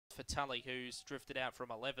for Tully, who's drifted out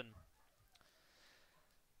from 11.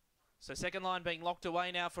 So second line being locked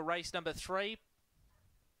away now for race number 3.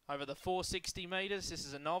 Over the 460 metres, this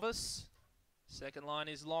is a novice. Second line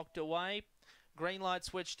is locked away. Green light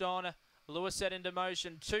switched on. Lewis set into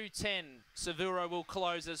motion, 2:10. Savuro will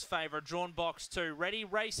close as favourite. Drawn box 2. Ready,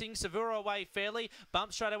 racing. Savuro away fairly.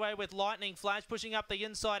 Bump straight away with Lightning Flash. Pushing up the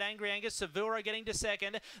inside, Angry Angus. Savuro getting to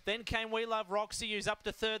second. Then came We Love Roxy, who's up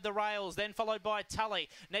to third, the rails. Then followed by Tully.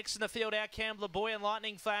 Next in the field, Our Cambler Boy and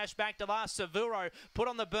Lightning Flash. Back to last, Savuro. Put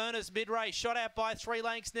on the burners mid-race. Shot out by 3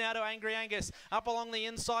 lengths now to Angry Angus. Up along the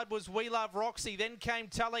inside was We Love Roxy. Then came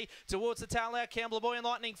Tully towards the tail. Our Cambler Boy and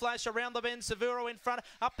Lightning Flash. Around the bend, Savuro in front.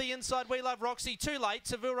 Up the inside, We Love Roxy. Too late.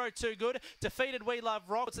 Savuro too good. Defeated We Love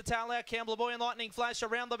Roxy. The tail out. Cambler Boy and Lightning Flash.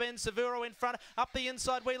 Around the bend, Savuro in front. Up the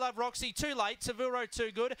inside, We Love Roxy. Too late. Savuro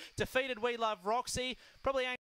too good. Defeated We Love Roxy. Probably